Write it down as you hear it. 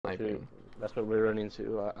to. That's what we're running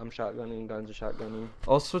to. I'm shotgunning. Guns are shotgunning.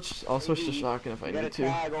 I'll switch to shotgun if I need to. You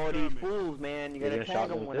gotta tag all these fools, man. You gotta tag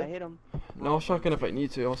them when I hit them. No, I'll shotgun if I need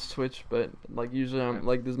to. I'll switch, but like usually I'm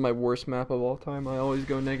like this is my worst map of all time. I always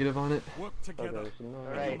go negative on it. Work together.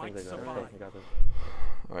 Alright.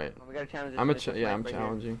 Alright. We gotta challenge I'm I'm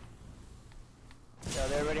challenging. Yo,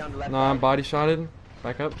 they're already on the left No, side. I'm body shotted.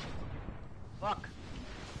 Back up. Fuck.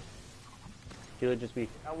 He'll just be.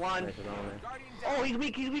 I won. Nice, Oh, he's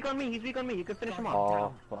weak on me. You can finish him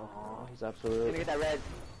off. Oh, he's Gonna absolutely. get that res.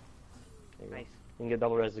 Nice. You can get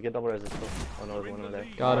double res. Get double res. Oh no, there's one over there.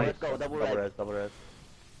 Got him. Let's go, double res. Double res.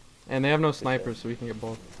 And they have no snipers, so we can get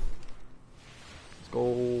both. Let's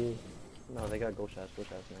go. No, they got ghost shots. Man.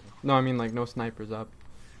 No, I mean like no snipers up.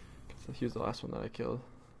 He was the last one that I killed.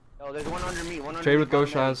 Oh, there's one under me. Trade with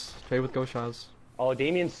ghost shots. Trade with ghost shots. Oh,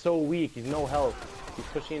 Damien's so weak. He's no health. He's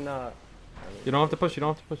pushing. You don't have to push.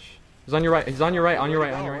 He's on your right. He's on your right. On your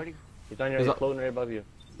right. He's on your. He's floating right above you.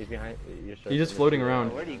 He's behind. He's just floating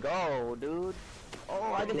around. Where'd he go, dude?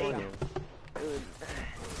 Oh, I just ate him. Dude.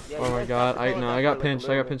 Yeah, Oh my god. I got pinched.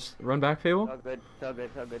 Run back, Fable. So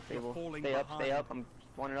good, Fable. Stay up. I'm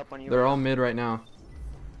spawning up on you. They're all mid right now.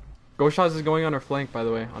 Ghost shots is going on our flank, by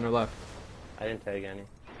the way, on our left. I didn't tag any.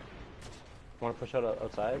 Want to push out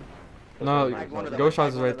outside? No, ghost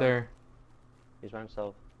shots is right there. He's by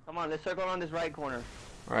himself. Come on, let's circle around this right corner.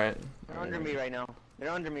 Alright. They're under me right now.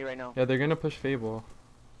 Yeah, they're gonna push Fable.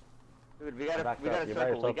 Dude, we gotta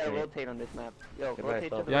circle. We gotta rotate on this map. Yo,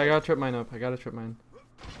 rotate to the Yeah, I gotta trip mine up.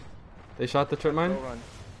 They shot the trip mine?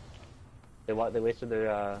 They wasted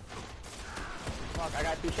their Fuck, I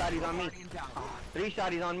got 2 shotties on me. 3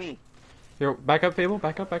 shotties on me. Here, back up, Fable.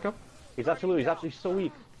 Back up. He's absolutely so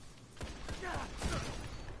weak.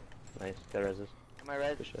 Nice, got reses. Am I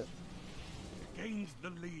res? Good shit. Gains the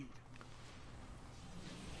lead.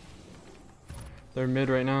 They're mid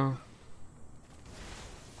right now.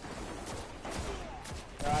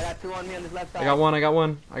 I got 2 on me on this left side. I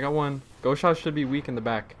got one. Ghost shot should be weak in the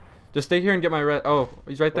back. Just stay here and get my red. Oh,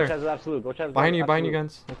 he's right there. Behind you,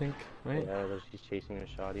 guns, I think. Right? Yeah, he's chasing a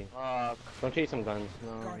shoddy. Don't chase him, guns.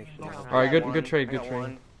 No. Alright, good trade.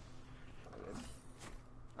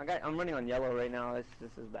 I'm running on yellow right now. This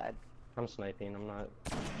is bad. I'm sniping. I'm not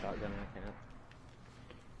shotgunning. I can't.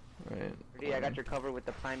 Alright. Ready, I got your cover with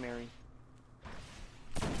the primary.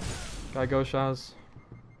 Got ghost shots.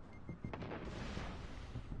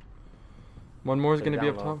 One more is gonna be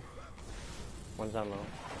up top. One's down low.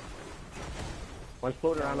 One's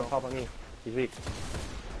floating around the top on me. He's weak.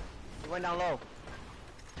 He went down low.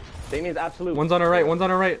 Damien's absolute. One's on our right.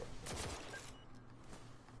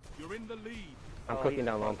 You're in the lead. I'm cooking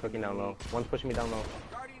down low. One's pushing me down low.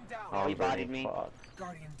 Guardian down. Oh, he bodied me. Fuck.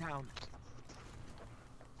 Guardian down.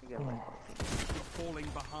 He's falling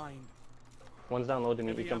behind. One's down low to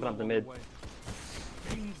me. He's jumping up the mid.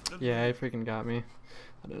 Yeah, he freaking got me.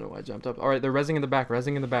 I don't know why I jumped up. Alright, they're rezzing in the back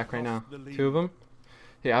right now. 2 of them.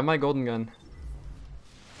 Hey, I have my golden gun.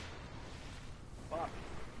 Fuck.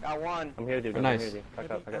 Got 1. I'm here, dude. Nice.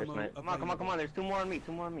 Back up. I got your snipe. Come on. There's 2 more on me.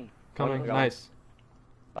 Coming. Nice.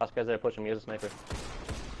 Last guy's there pushing me. He has a sniper.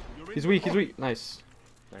 He's weak. Nice.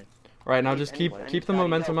 Alright, now just keep the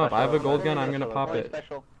momentum up. I have a gold gun. I'm gonna pop it.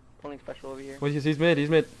 Pulling special over here. Wait, he's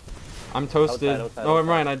mid. I'm toasted. Oh, I'm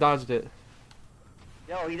right. I dodged it.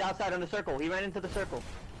 Yo, he's outside on the circle. He ran into the circle.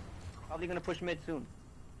 Probably gonna push mid soon.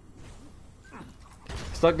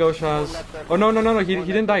 Stuck ghost shots. Oh no. He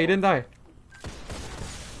didn't die.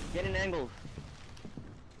 Get in angles.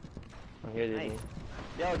 I'm here, dude. Nice.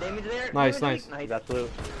 Yo, Damien's there. Nice. He's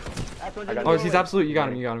absolute. Oh, he's absolute. You got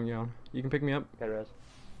him. You can pick me up. Got res.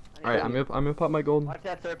 Alright, I'm gonna pop my gold. Watch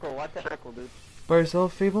that circle, dude. By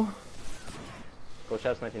yourself, Fable. Go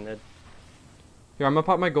shot sniping mid. Here, I'm gonna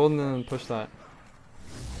pop my gold and then push that.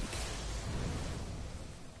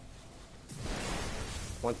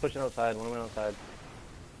 One's pushing outside. One went outside.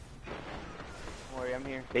 Don't worry, I'm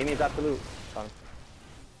here. Damien's absolute. Got him.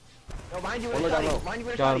 Yo, behind you. One more down low.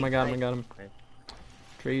 Got him. I got him. Nice.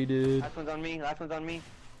 Traded. Last one's on me.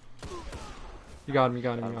 You got him.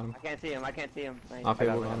 I can't see him. Nice. Off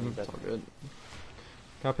Fable got him. It's all good.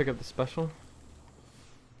 Gotta pick up the special.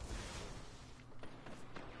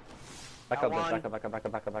 Back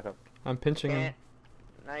up. I'm pinching him.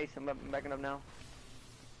 Nice, I'm backing up now.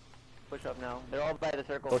 Push up now. They're all by the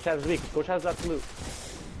circle. Go Chaz is weak. Go Chaz is absolute.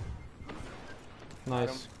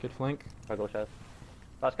 Nice. Good flank. Alright, go Chaz.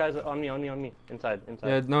 Last guy's on me. Inside.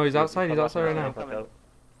 Yeah, no, he's outside. He's outside right now.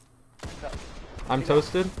 I'm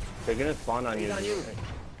toasted. They're gonna spawn on you. He's on you.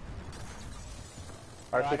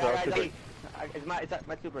 Our super. It's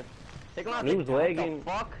my super. Take him out. He's lagging.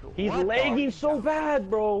 He's lagging so bad,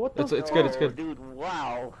 bro. What the? It's good. Dude,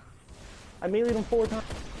 wow. I meleeed him 4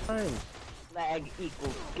 times. Lag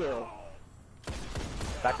equals skill.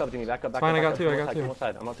 Back up, Jimmy. Back up. Back Fine, up. I got back two, up. I got I'm two.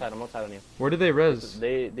 outside. I'm outside. I'm outside on you. Where did they res?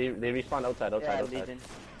 They respawned outside. Yeah, Outside. Legion.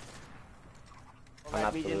 Fall I'm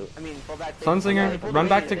back, Legion. absolute. I mean, fall back. Sunslinger, run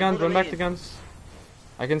back to guns, run back to gun. guns.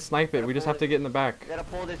 I can snipe it, we just have to get in the back. You gotta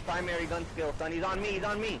pull this primary gun skill, son. He's on me, he's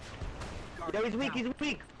on me. Yo, he's weak, he's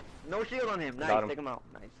weak. No shield on him. Nice, Got him. take him out.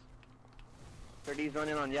 Nice. 30's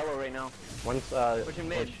running on yellow right now. One's Pushing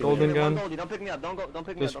mid. Golden gun. Goldie. Don't pick me up. Don't pick me up. Just Don't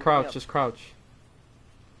pick me crouch, up. just crouch.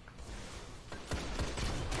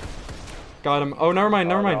 Got him. Oh, never mind,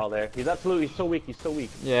 never they're all mind. there. He's absolutely so weak. He's so weak.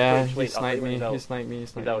 Yeah, Wait, he I'll sniped play when me, he's out. he sniped me, he He's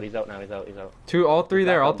sniped out. me. He's out now. He's out. He's out. Two, all three He's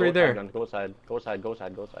there, back all up. three Go there. side, guns. Go side. Go side. Go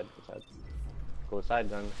side. Go side. Go side. Go side,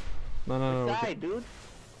 guns. No, no, Which no. side, dude?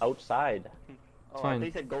 Outside. Oh, I Fine. thought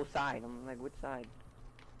you said go side. I'm like, which side?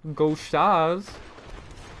 Go Stars.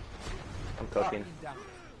 I'm cooking. Down.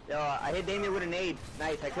 Yo, I hit Damien with a nade.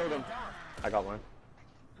 Nice, I killed him. I got one.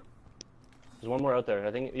 There's one more out there.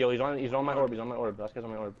 I think. Yo, he's on my orb. He's on my orb. Last guy's on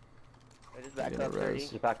my orb. I just back Get a up, res. 30.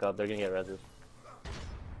 Just back up. They're gonna get reses.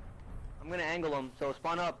 I'm gonna angle him, so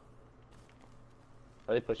spawn up.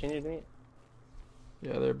 Are they pushing you, Jimmy?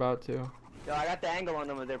 Yeah, they're about to. Yo, I got the angle on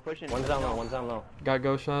them, but they're pushing. One's down low. One's down low. Got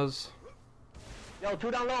Goshas. Yo, 2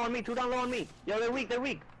 down low on me, 2 down low on me. Yo, they're weak, they're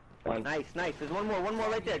weak. One. Nice, nice. There's one more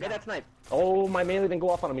right there. Get that snipe. Oh, my melee didn't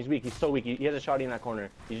go off on him. He's weak. He's so weak. He has a shotty in that corner.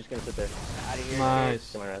 He's just gonna sit there. Out of here.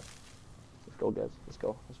 Nice. Get my res. Let's go, guys. Let's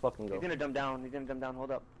go. Let's fucking go. He's gonna dumb down. He's gonna dumb down.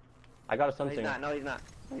 Hold up. I got a No, sun he's singer. not. No, he's not.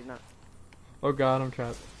 No, he's not. Oh god, I'm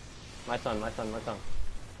trapped. My son. My son. My son.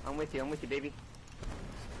 I'm with you, baby.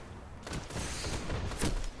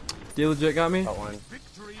 You legit got me? Got one.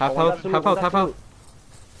 Victory. Half Oh, health, absolute, half health, half health.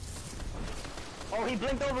 Oh, he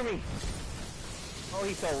blinked over me. Oh,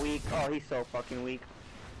 he's so weak. Oh, he's so fucking weak.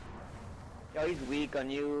 Yo, he's weak on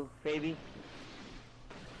you, baby.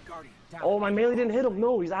 Guardian down. Oh, my melee didn't hit him.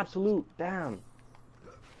 No, he's absolute. Damn.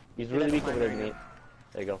 He's really that's weak over there, mine right Jimmy.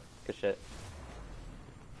 There you go. Good shit.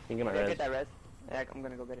 You can get my Yeah, res. get that res. Yeah, I'm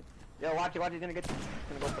gonna go get it. Yo, watch it. He's gonna get. He's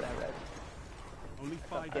gonna go for that res. Only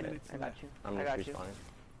 5 Get it. minutes I got left. you. I'm I just got you. respawning.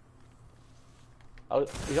 Oh,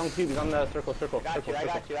 he's on cube. He's on the circle. I got you. I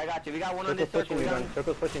got you. I got you. We got one on this Circle's circle. pushing you, We got man. him.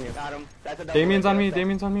 Circle's pushing you. Got him. That's a double. Damien's right on there, me, so-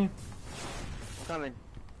 Damien's on me. I'm coming.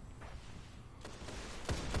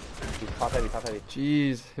 He's top heavy. Top heavy.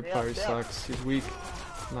 Jeez, hip Yeah, fire yeah. sucks. He's weak.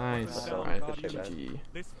 Nice. Well done, Alright, good shit, guys. GG.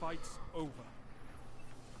 This fight's over.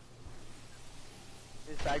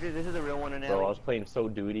 This is a real one in Bro, I LA. was playing so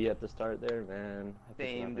duty at the start there, man. I picked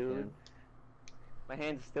him Same, up dude. again. My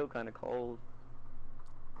hand's still kind of cold.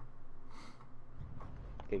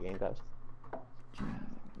 Good game, guys.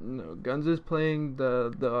 No, Guns is playing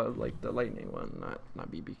the lightning one,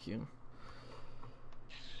 not BBQ.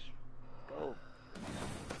 Go.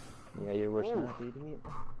 Yeah, your worst Ooh. map, idiot.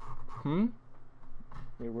 Hmm?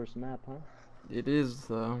 Your worst map, huh? It is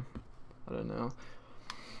though. I don't know.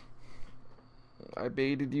 I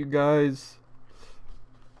baited you guys.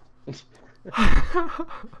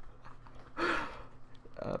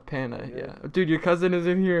 Panda, yeah. Dude, your cousin is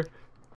in here.